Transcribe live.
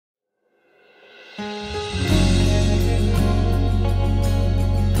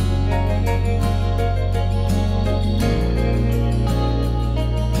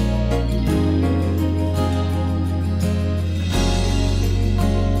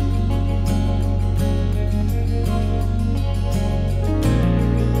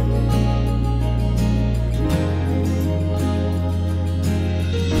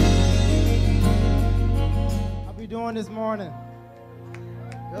this morning?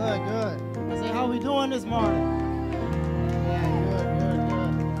 Good, good. I say, how we doing this morning? Yeah, good.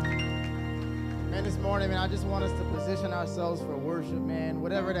 Man, this morning, man, I just want us to position ourselves for worship, man.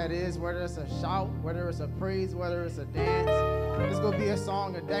 Whatever that is, whether it's a shout, whether it's a praise, whether it's a dance. It's going to be a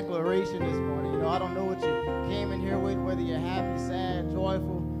song, a declaration this morning. You know, I don't know what you came in here with, whether you're happy, sad,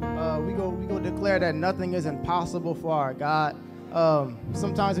 joyful. We go declare that nothing is impossible for our God.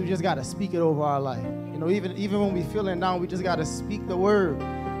 Sometimes we just got to speak it over our life. You know, even when we feeling down, we just got to speak the word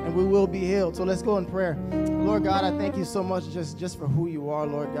and we will be healed. So let's go in prayer. Lord God, I thank you so much just for who you are,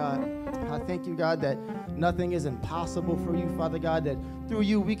 Lord God. I thank you, God, that nothing is impossible for you, Father God, that through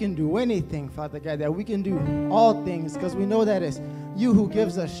you we can do anything, Father God, that we can do all things because we know that it's you who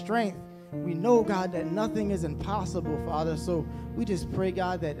gives us strength. We know, God, that nothing is impossible, Father. So we just pray,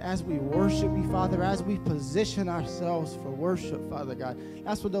 God, that as we worship you, Father, as we position ourselves for worship, Father God,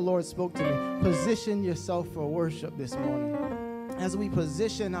 that's what the Lord spoke to me. Position yourself for worship this morning. As we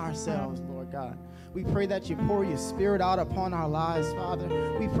position ourselves, Lord God, we pray that you pour your spirit out upon our lives, Father.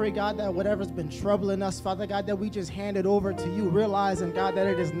 We pray, God, that whatever's been troubling us, Father God, that we just hand it over to you, realizing, God, that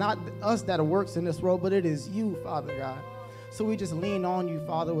it is not us that works in this world, but it is you, Father God. So we just lean on you,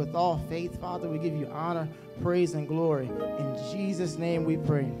 Father, with all faith, Father. We give you honor, praise, and glory. In Jesus' name we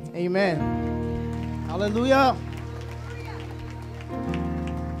pray. Amen. Hallelujah.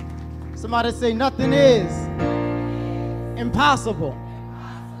 Somebody say, nothing is impossible.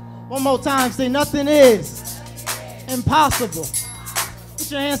 One more time, say, nothing is impossible.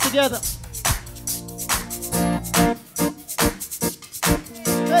 Put your hands together.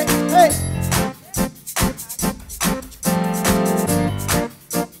 Hey, hey.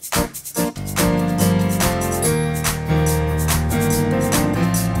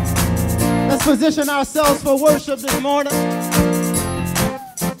 Let's position ourselves for worship this morning.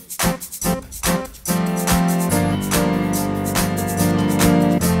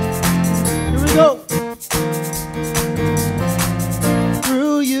 Go.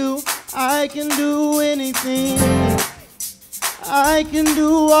 Through you, I can do anything. I can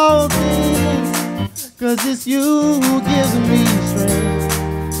do all things, 'cause it's you who gives me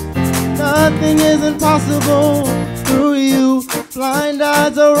strength. Nothing is impossible through you. Blind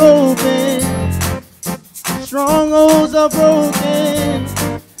eyes are open, strongholds are broken.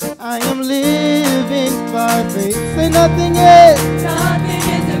 I am living by faith. Say nothing is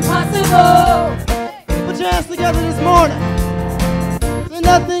impossible. Put your hands together this morning. Say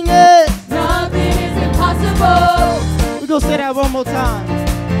nothing is impossible. We're going to say that one more time.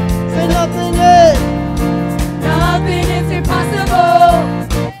 Say nothing is impossible.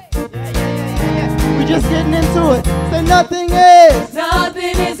 Yeah. We're just getting into it. Say nothing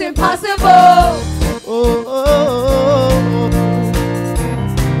is impossible.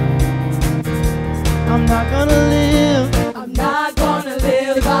 I'm not gonna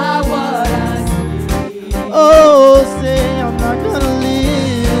live by what I see. Oh, say I'm not gonna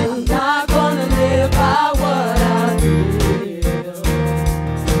live by what I feel.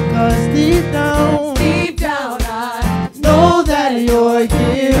 'Cause deep down I know that you're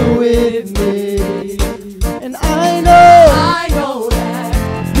here with me. And I know that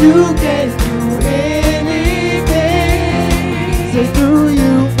you can do anything. Say through you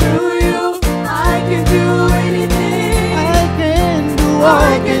I can do anything. I can do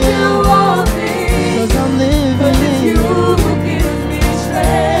all things. 'Cause I'm living in you who gives me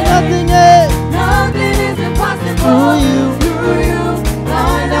strength. Nothing is impossible. Through you,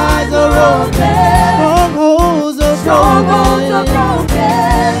 blind eyes are open. Strongholds are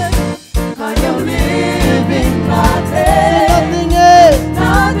broken. I am living by faith.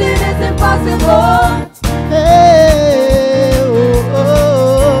 Nothing is impossible. Hey,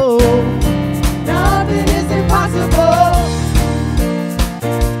 nothing is impossible.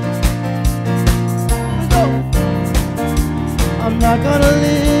 I'm not gonna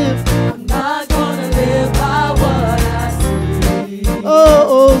live by what I see.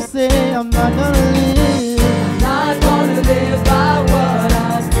 Oh, say I'm not gonna live by what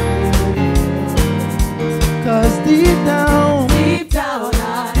I see. 'Cause deep down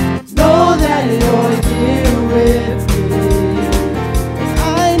I know that you're here with me.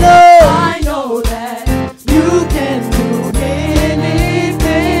 I know that you can do anything.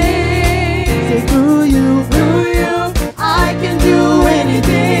 Say through you I can do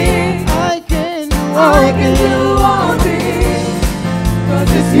anything. I can do all things. 'Cause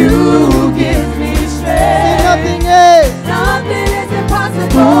it's you who gives me strength. Nothing is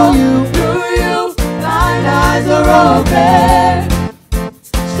impossible. Through you, blind eyes are open.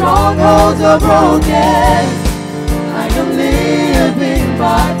 Strongholds are broken. I am living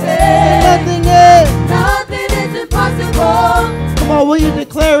by faith. Nothing is impossible. Come on, will you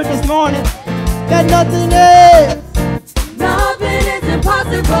declare it this morning? That nothing is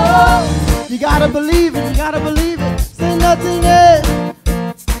impossible. You gotta believe it, you gotta believe it. Say nothing is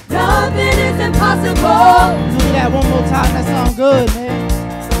impossible. Do that one more time, that sounds good, man.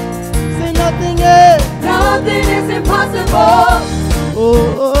 Say nothing is impossible. Oh,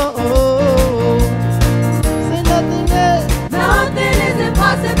 oh, oh, oh. Say nothing is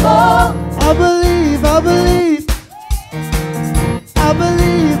impossible. I believe, I believe. I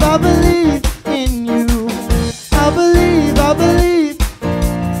believe, I believe in you. I believe, I believe.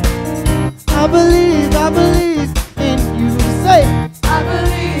 I believe, I believe in you. Say, I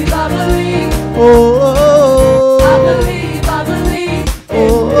believe, oh, oh, oh. I believe, oh,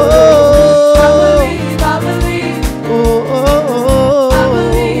 oh, oh. I believe, oh, oh, oh. I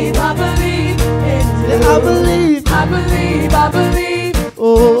believe in you. I believe, I believe, oh,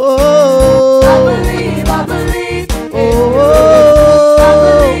 oh, oh. I believe, oh, oh, oh. I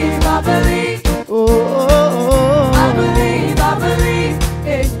believe, oh, oh, oh. I believe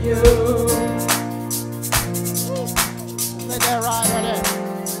in you. Let that ride right there.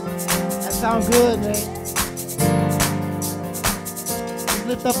 That sounds good, man. Just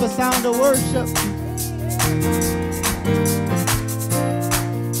lift up a sound of worship.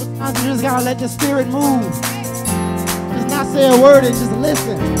 Sometimes you just gotta let the Spirit move. Just not say a word and just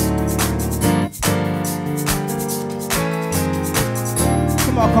listen.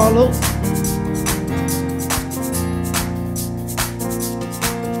 Come on, Carlos.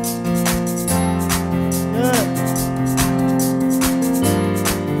 Good.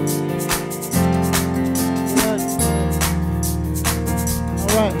 Good. All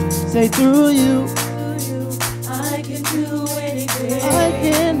right. Say through you, I can do anything. I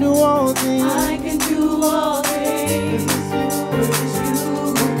can do all things. I can do all things. It's you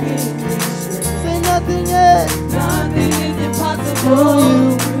who gives me strength. Say nothing is Nothing is impossible. Through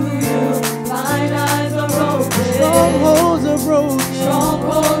you. Through you. Blind eyes are open. Strongholds are broken.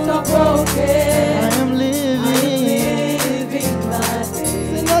 Strongholds are broken. I am living. Living my Say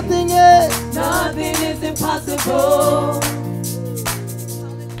faith. nothing is. Nothing is impossible.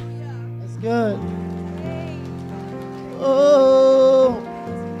 That's good. Oh,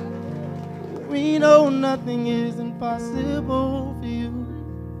 we know nothing is impossible for you.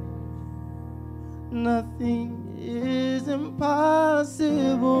 Nothing is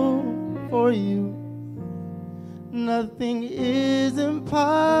impossible for you. Nothing is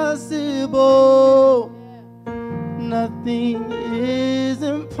impossible. Nothing is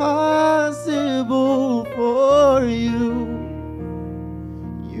impossible for you.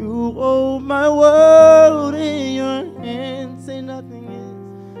 You hold my world in your hands. Say nothing is.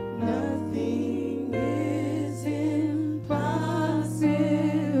 Nothing is impossible.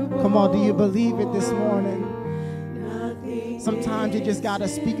 Come on, do you believe it this morning? Nothing Sometimes you just got to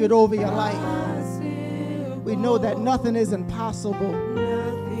speak it over your life. We know that nothing is impossible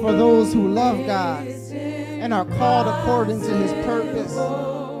for those who love God and are called according to his purpose.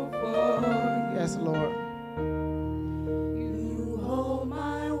 Yes, Lord. You hold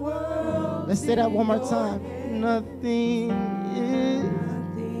my world. Let's say that one more time. Nothing is.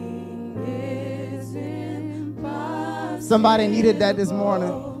 Impossible. Somebody needed that this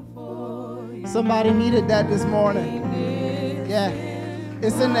morning. Somebody needed that this morning. Yeah.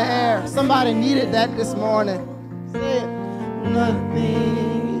 It's in the air. Somebody needed that this morning. Say it.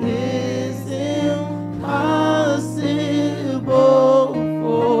 Nothing is impossible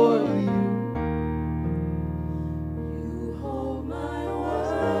for you. You hold my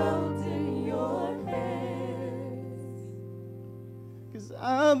world in your hands. 'Cause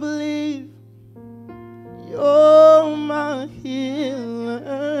I believe you're my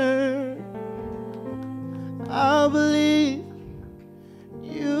healer. I believe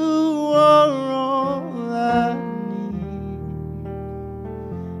you are all I need.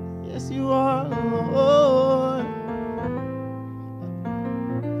 Yes, you are, Lord.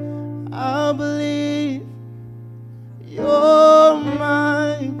 I believe you're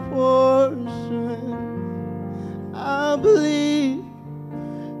my portion. I believe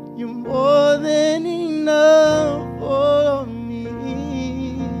you're more than enough for me.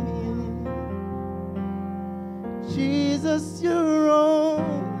 Jesus, you're all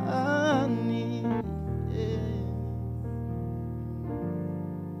I need. Yeah.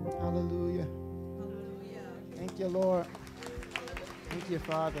 Hallelujah. Thank you, Lord. Thank you,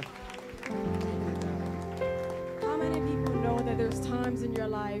 Father. How many people know that there's there's times in your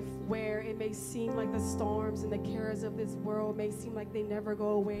life where it may seem like the storms and the cares of this world may seem like they never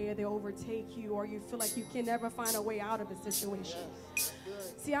go away, or they overtake you, or you feel like you can never find a way out of a situation.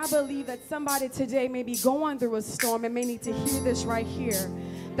 See, I believe that somebody today may be going through a storm and may need to hear this right here.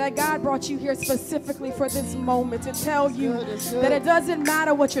 That God brought you here specifically for this moment to tell you that it doesn't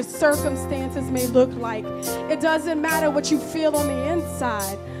matter what your circumstances may look like. It doesn't matter what you feel on the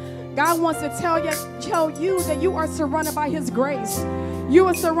inside. God wants to tell you that you are surrounded by His grace. You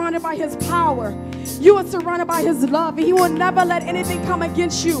are surrounded by His power. You are surrounded by His love. And He will never let anything come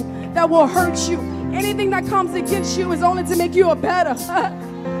against you that will hurt you. Anything that comes against you is only to make you a better.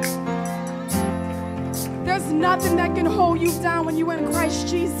 There's nothing that can hold you down when you're in Christ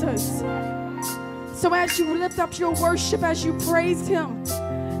Jesus. So as you lift up your worship, as you praise Him,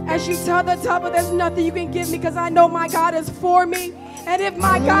 as you tell the devil there's nothing you can give me because I know my God is for me. And if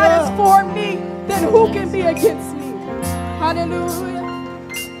my God is for me, then who can be against me? Hallelujah.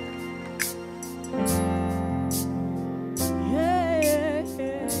 Yeah.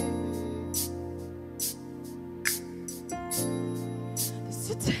 There's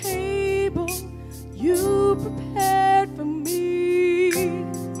a table you prepared for me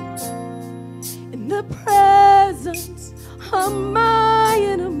in the presence of my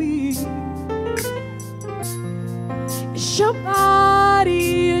enemy. It's your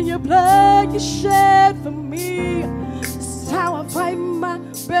body and your blood you shed for me. This is how I fight my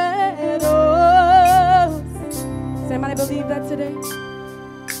battles. Does anybody believe that today?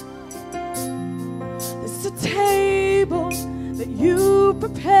 There's a table that you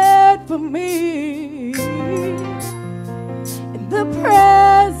prepared for me in the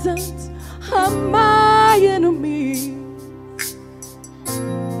presence of my enemy.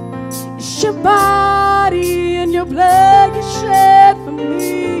 It's your body and your blood you shed for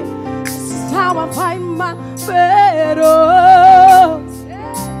me. This is how I fight my battles.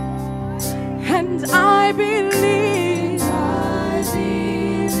 And I believe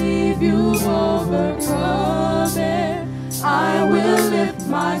you've overcome it. I will lift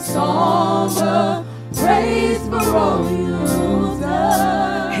my song of praise for all you've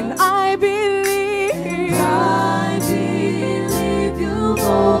done. And I believe you've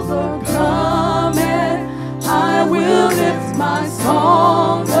overcome it. I will lift my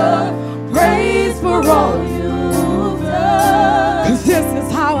song of praise for all you've done. 'Cause this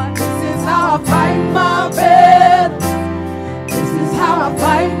is how I fight my battles. This is how I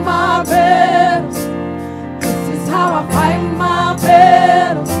fight my battles. This is how I fight my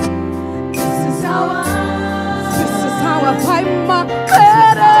battles. This is how I fight my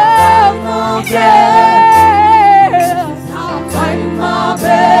battles. Yeah. This is how I fight my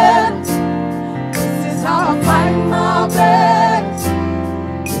battles. This is how I fight my battles.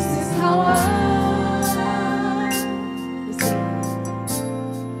 This is how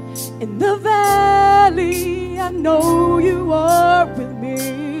in the valley, I know you are with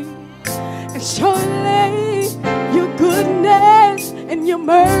me. And surely your goodness and your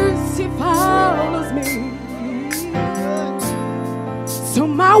mercy follows me. So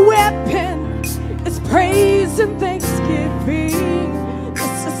my weapon is praise and thanksgiving.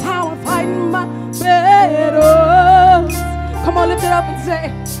 This is how I fight my battles. Come on, lift it up and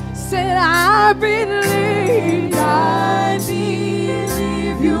say, I believe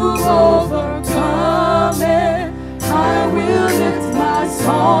you've overcome it. I will lift my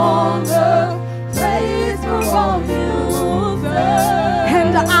song of praise for all you've done.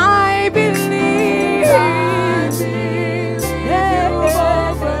 And I believe you've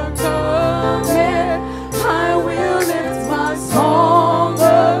overcome it. I will lift my song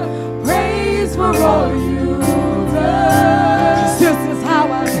of praise for all you've done. 'Cause this is how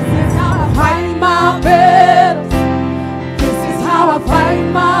I fight my battles. This is how I fight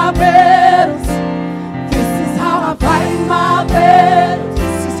my battles. This is how I fight my battles.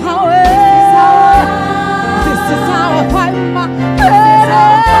 This is how I fight my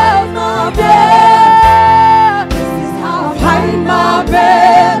battles. Yeah. This is how I fight my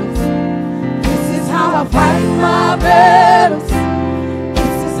battles. This is how I fight my battles.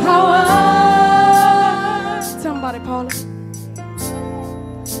 This is how I. Somebody, Paula.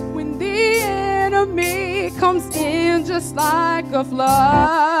 When the enemy comes in just like a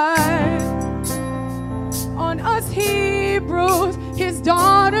flood on us Hebrews, his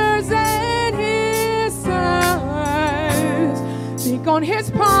daughters and his sons, think on his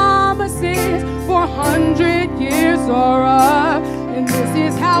promises for 100 years or up, and this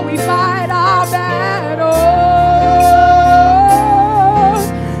is how we fight our battles.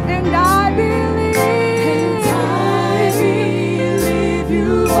 And I believe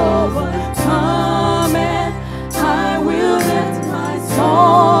you overcome it. I will lift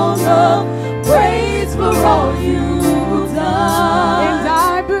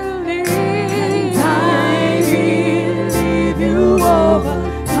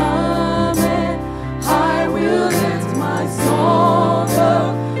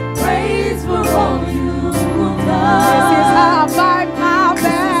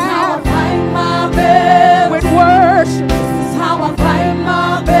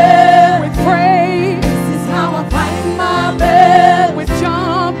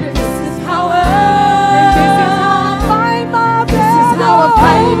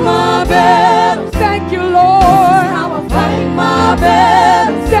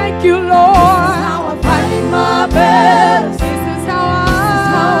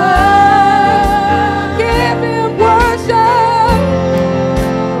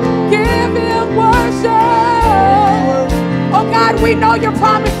we know your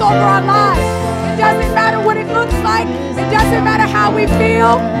promise over our lives. It doesn't matter what it looks like. It doesn't matter how we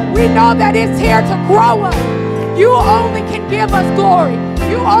feel. We know that it's here to grow us. You only can give us glory.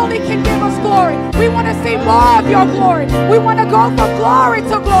 You only can give us glory. We want to see more of your glory. We want to go from glory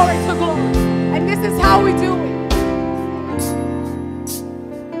to glory to glory. And this is how we do it.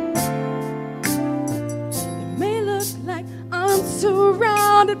 It may look like I'm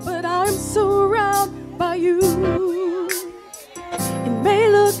surrounded, but I'm surrounded by you. It may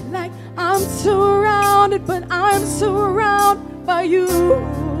look like I'm surrounded, but I'm surrounded by you.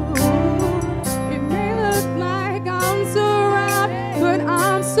 It may look like I'm surrounded, but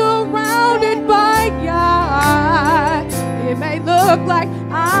I'm surrounded by God. It may look like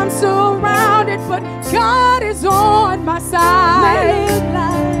I'm surrounded, but God is on my side.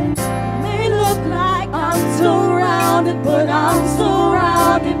 May look like I'm surrounded, but I'm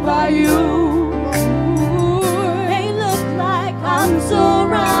surrounded by you. May look like I'm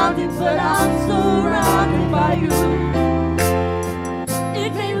surrounded, but I'm surrounded by you.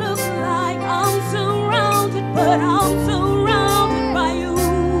 It may look like I'm surrounded, but I'm surrounded by you.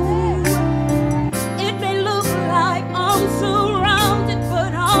 It may look like I'm surrounded,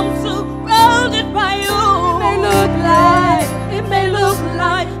 but I'm surrounded by you. It may look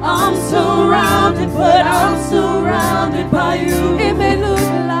like I'm surrounded, but I'm surrounded by you. It may look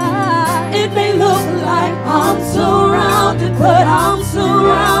like I'm surrounded, but I'm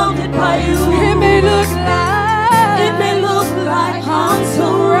surrounded by you. It may look like I'm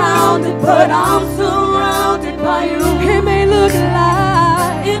surrounded, but I'm surrounded by you. It may look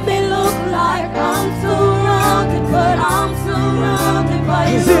like I'm surrounded, but I'm surrounded by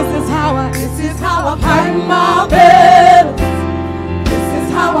you. This is how I fight my battles. This is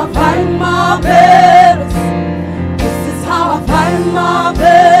how I fight my battles. This is how I fight my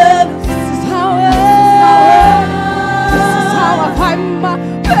battles. This is how I fight my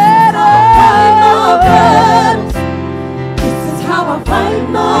battles. This is how I fight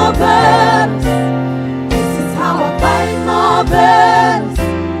my battles. This is how I fight my battles.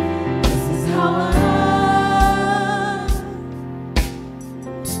 This is how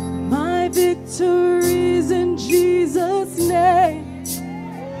my victories in Jesus' name.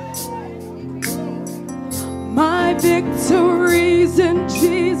 My victories in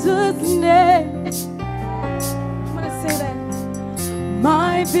Jesus' name. I'm gonna say that.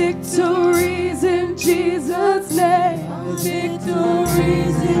 My victories in Jesus' name. My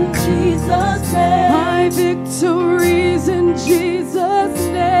victories in Jesus' name. My victories in Jesus'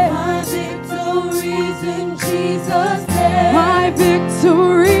 name. My victories in Jesus' name. My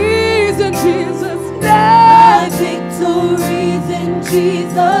victories in Jesus' name. My victories in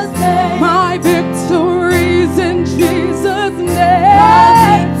Jesus' name. My victories in Jesus' name. My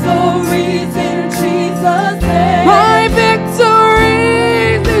victories in Jesus' name. My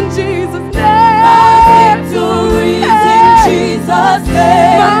victories in Jesus'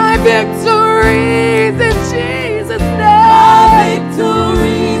 name. My victories in Jesus' name. My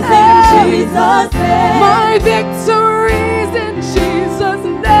victories in Jesus' name. My victories in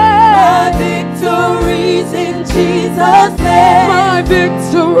Jesus' name. My victories in Jesus' name. My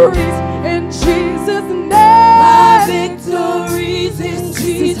victories in Jesus' name. My victories in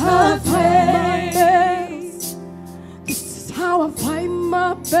Jesus' name. This is how I fight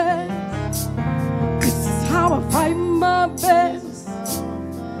my battles. This is how I fight my battles.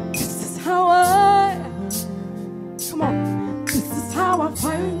 This is how I. Come on. This is how I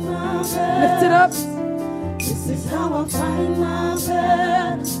fight my battles. Lift it up. This is how I fight my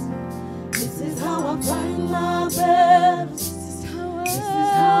battles. This is how I fight my battles. This is how I.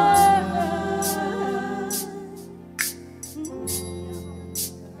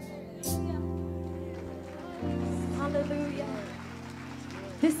 Hallelujah.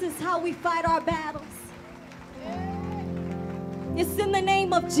 This is how we fight our battles. It's in the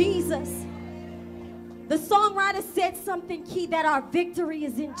name of Jesus. The songwriter said something key, that our victory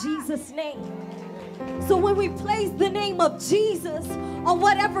is in Jesus' name. So when we place the name of Jesus on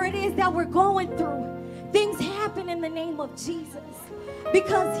whatever it is that we're going through, things happen in the name of Jesus.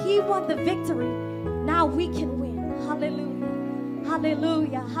 Because he won the victory, now we can win. Hallelujah.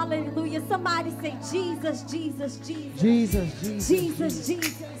 Hallelujah. Hallelujah. Somebody say Jesus, Jesus, Jesus. Jesus, Jesus. Jesus,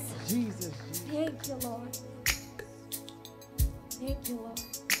 Jesus. Jesus. Thank you, Lord. Thank you, Lord.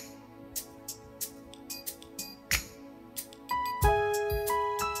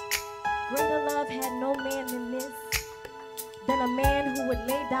 Greater love had no man than this, than a man who would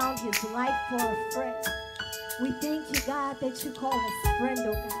lay down his life for a friend. We thank you, God, that you call us friend,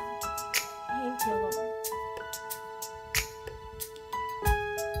 oh God. Thank you, Lord.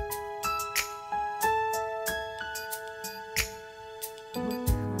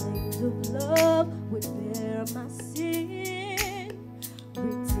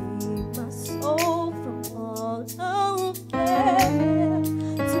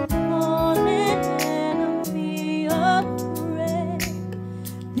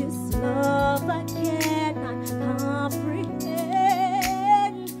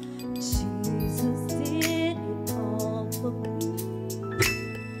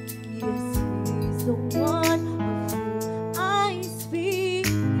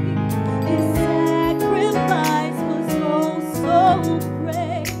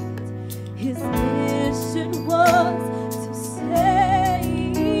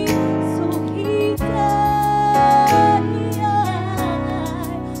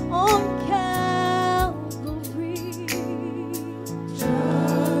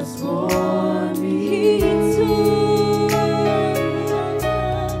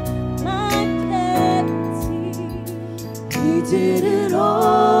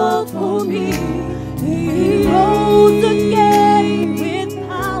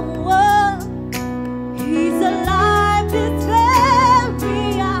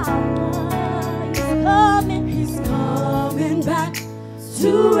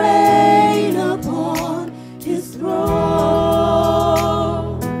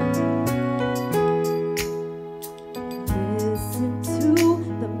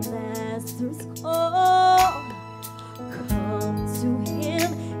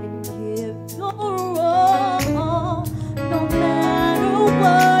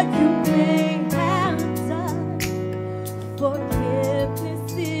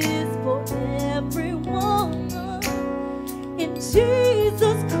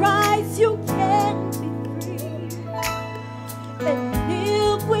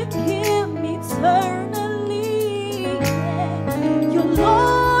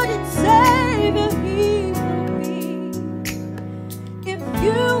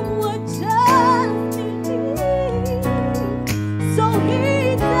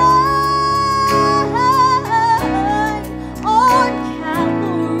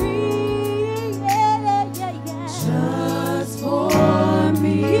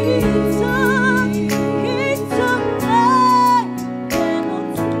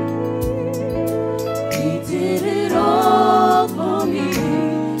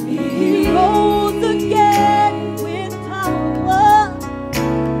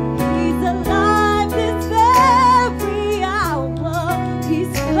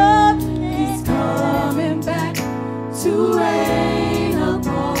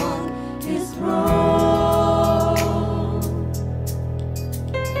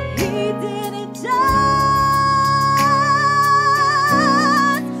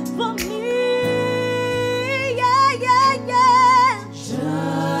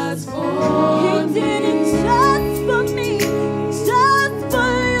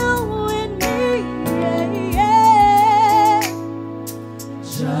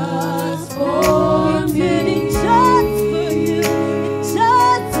 Just for me. He did it just for you, and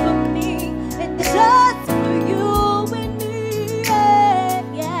just for me, and just for you and me.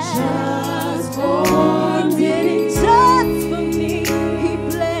 Yeah, yeah. Just for me. He did it just for me. He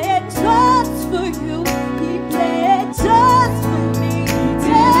bled just for you. He bled just for me. He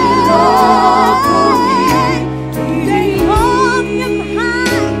did it all for me. They hung him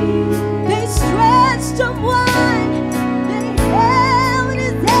high. They stretched him wide. They held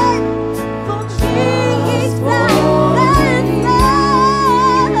his head. For me, he died. That is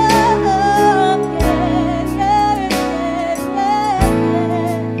love. Yeah, yeah, yeah.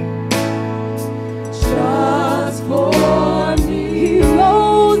 Just for me. He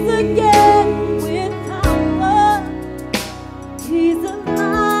rose again with power. He's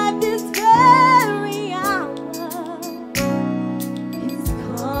alive this very hour. He's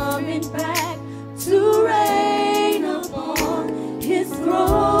coming back to reign upon his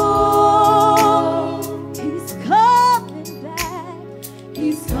throne. He's coming back.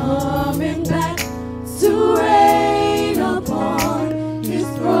 He's coming back to reign upon his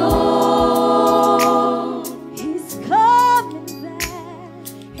throne. He's coming back.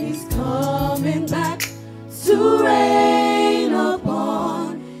 He's coming back to reign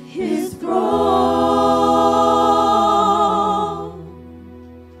upon his throne.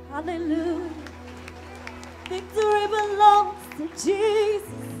 Hallelujah. Victory belongs to Jesus.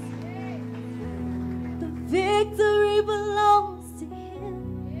 The victory belongs to him.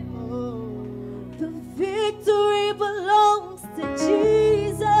 The victory belongs to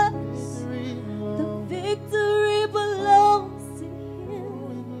Jesus. The victory belongs to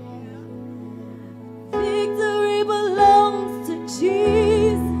him. Victory belongs to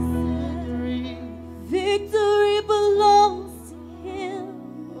Jesus. Victory belongs to him.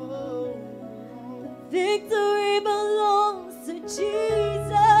 Victory belongs to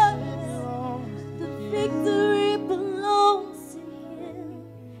Jesus. The victory belongs to him.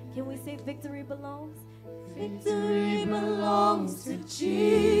 Can we say victory belongs? Victory belongs to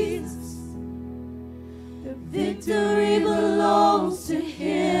Jesus. The victory belongs to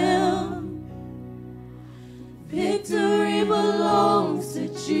him. Victory belongs to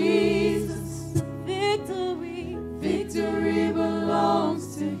Jesus. The victory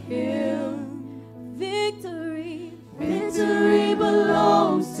belongs to him. Victory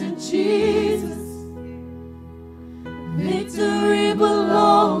belongs to Jesus. Victory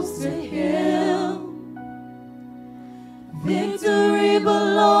belongs to him. Victory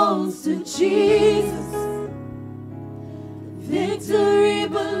belongs to Jesus. Victory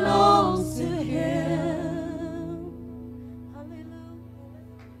belongs to him. Hallelujah.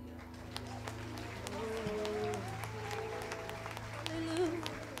 Hallelujah.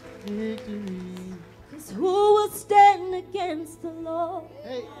 Victory. 'Cause who will stand against the Lord?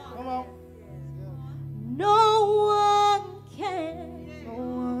 Hey, come on. No one can. No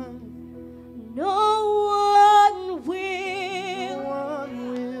one, No one no will. one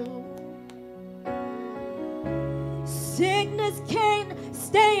will. Sickness can't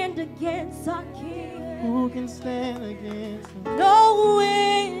stand against our King. Who can stand against him? No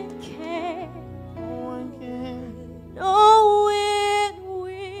one can. No one can. No one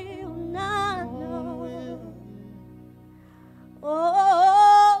will not No one know. will.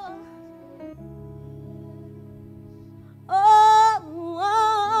 Oh,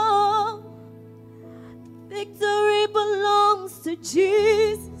 victory belongs to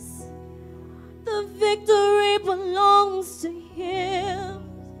Jesus. The victory belongs to him.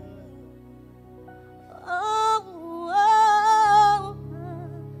 Oh, oh,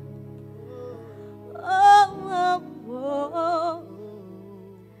 oh, oh, oh.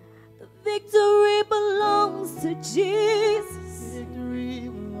 The victory belongs to Jesus. Victory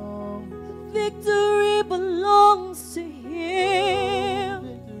belongs. Victory belongs to him.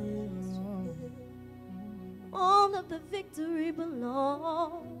 Victory belongs. All of the victory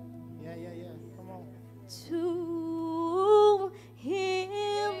belongs Yeah, yeah, yeah. Come on. to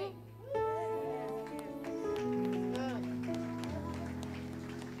him.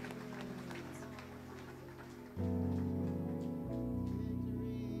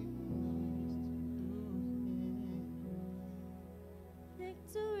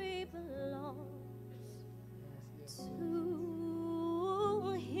 Victory belongs to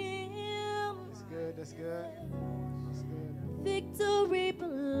him. That's good. That's good. That's good. Victory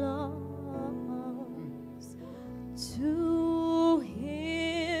belongs to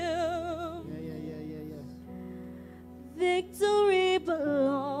him. Yeah, yeah, yeah, yeah, yeah. Victory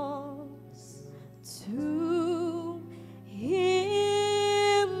belongs to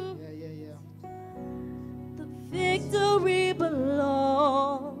him. Yeah, yeah, yeah. The victory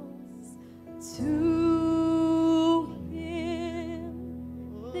belongs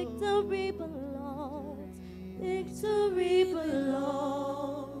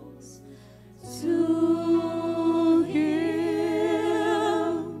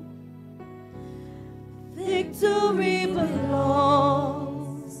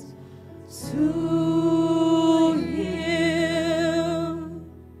belongs to Him.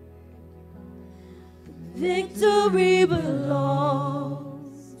 Victory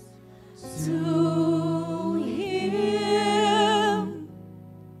belongs to Him.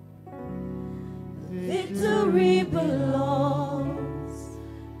 Victory belongs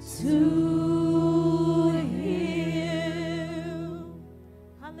to Him.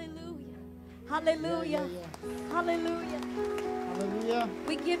 Hallelujah. Hallelujah. Hallelujah. Hallelujah.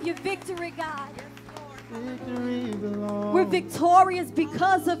 We give you victory, God. Victory belongs. We're victorious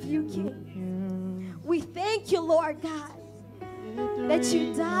because of you, King. We thank you, Lord God, that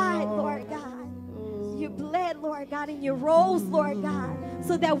you died, Lord God. You bled, Lord God, and you rose, Lord God,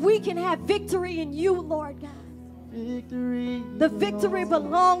 so that we can have victory in you, Lord God. Victory. The victory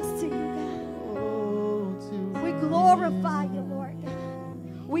belongs to you, God. We glorify you, Lord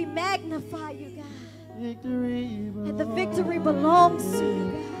God. We magnify you, God. Victory. And the victory belongs to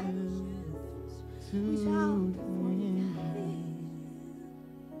you, God. We bow before you, God.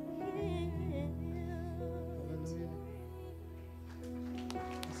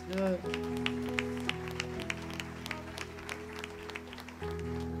 That's good.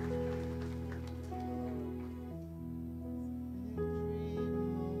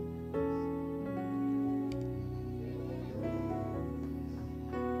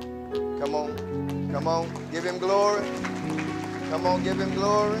 Come on. Come on. Give him glory. Come on, give him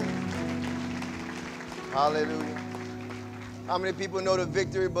glory. Hallelujah. How many people know the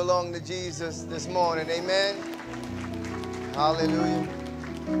victory belongs to Jesus this morning? Amen. Hallelujah.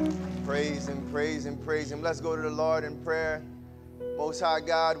 Praise him, praise him, praise him. Let's go to the Lord in prayer. Most High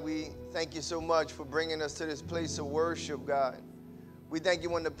God, we thank you so much for bringing us to this place of worship, God. We thank you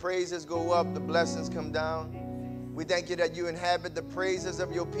when the praises go up, the blessings come down. We thank you that you inhabit the praises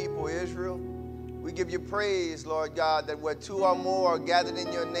of your people, Israel. We give you praise, Lord God, that where two or more are gathered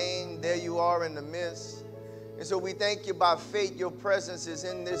in your name, there you are in the midst. And so we thank you by faith, your presence is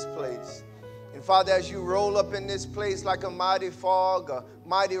in this place. And Father, as you roll up in this place like a mighty fog, a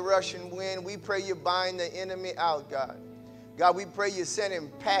mighty rushing wind, we pray you bind the enemy out, God. God, we pray you send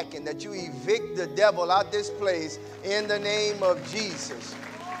him packing, that you evict the devil out this place in the name of Jesus.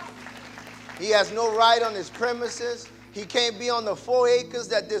 He has no right on his premises. He can't be on the 4 acres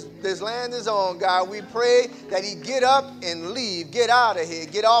that this land is on, God. We pray that he get up and leave. Get out of here.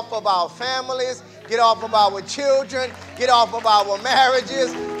 Get off of our families. Get off of our children. Get off of our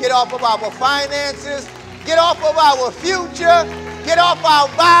marriages. Get off of our finances. Get off of our future. Get off our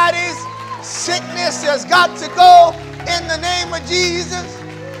bodies. Sickness has got to go in the name of Jesus.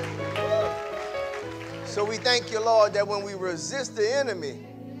 So we thank you, Lord, that when we resist the enemy,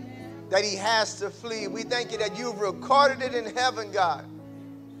 that he has to flee. We thank you that you've recorded it in heaven, God.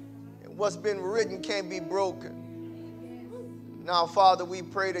 And what's been written can't be broken. Now, Father, we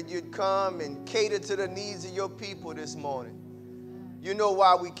pray that you'd come and cater to the needs of your people this morning. You know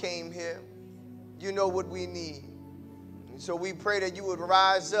why we came here. You know what we need. And so we pray that you would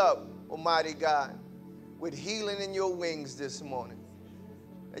rise up, Almighty God, with healing in your wings this morning.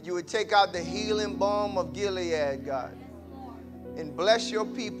 That you would take out the healing balm of Gilead, God, and bless your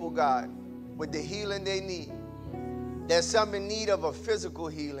people, God, with the healing they need. There's some in need of a physical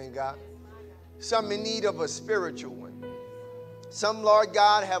healing, God. Some in need of a spiritual one. Some, Lord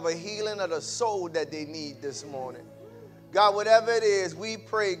God, have a healing of the soul that they need this morning. God, whatever it is, we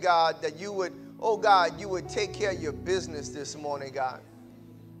pray, God, that you would, oh God, you would take care of your business this morning, God.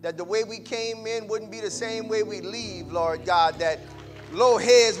 That the way we came in wouldn't be the same way we leave, Lord God. That low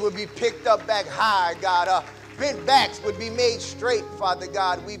heads would be picked up back high, God. Bent backs would be made straight, Father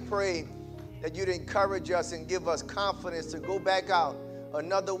God. We pray that you'd encourage us and give us confidence to go back out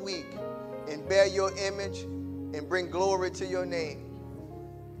another week and bear your image and bring glory to your name.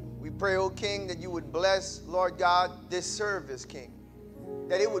 We pray, O King, that you would bless, Lord God, this service, King,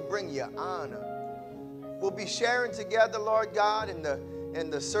 that it would bring you honor. We'll be sharing together, Lord God, in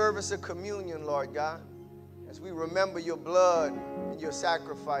the service of communion, Lord God, as we remember your blood and your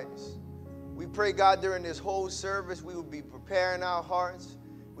sacrifice. We pray, God, during this whole service, we would be preparing our hearts.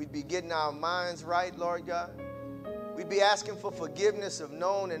 We'd be getting our minds right, Lord God. We'd be asking for forgiveness of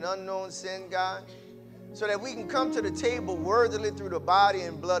known and unknown sin, God, so that we can come to the table worthily through the body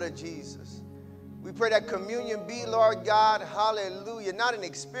and blood of Jesus. We pray that communion be, Lord God, hallelujah, not an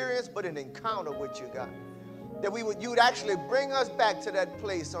experience, but an encounter with you, God. That you would actually bring us back to that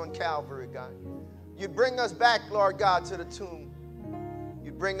place on Calvary, God. You'd bring us back, Lord God, to the tomb.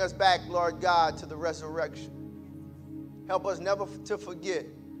 You'd bring us back, Lord God, to the resurrection. Help us never to forget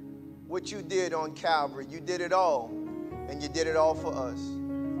what you did on Calvary. You did it all, and you did it all for us.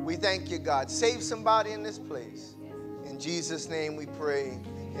 We thank you, God. Save somebody in this place. In In Jesus' name we pray.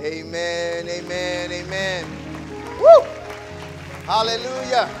 Amen, amen, amen. Woo!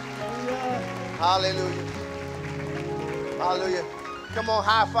 Hallelujah. Hallelujah. Hallelujah. Come on,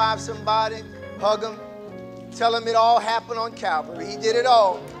 high five somebody. Hug them. Tell them it all happened on Calvary. He did it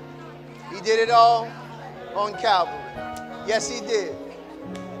all. He did it all on Calvary. Yes, he did.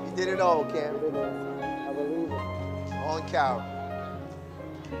 He did it all, Cam. I believe it. On Calvary.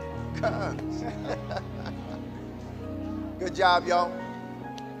 Good job, y'all.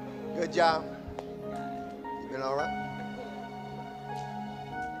 Good job. You been all right?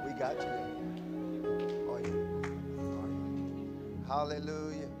 We got you. Oh, yeah.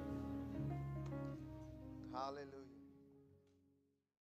 Hallelujah. Hallelujah.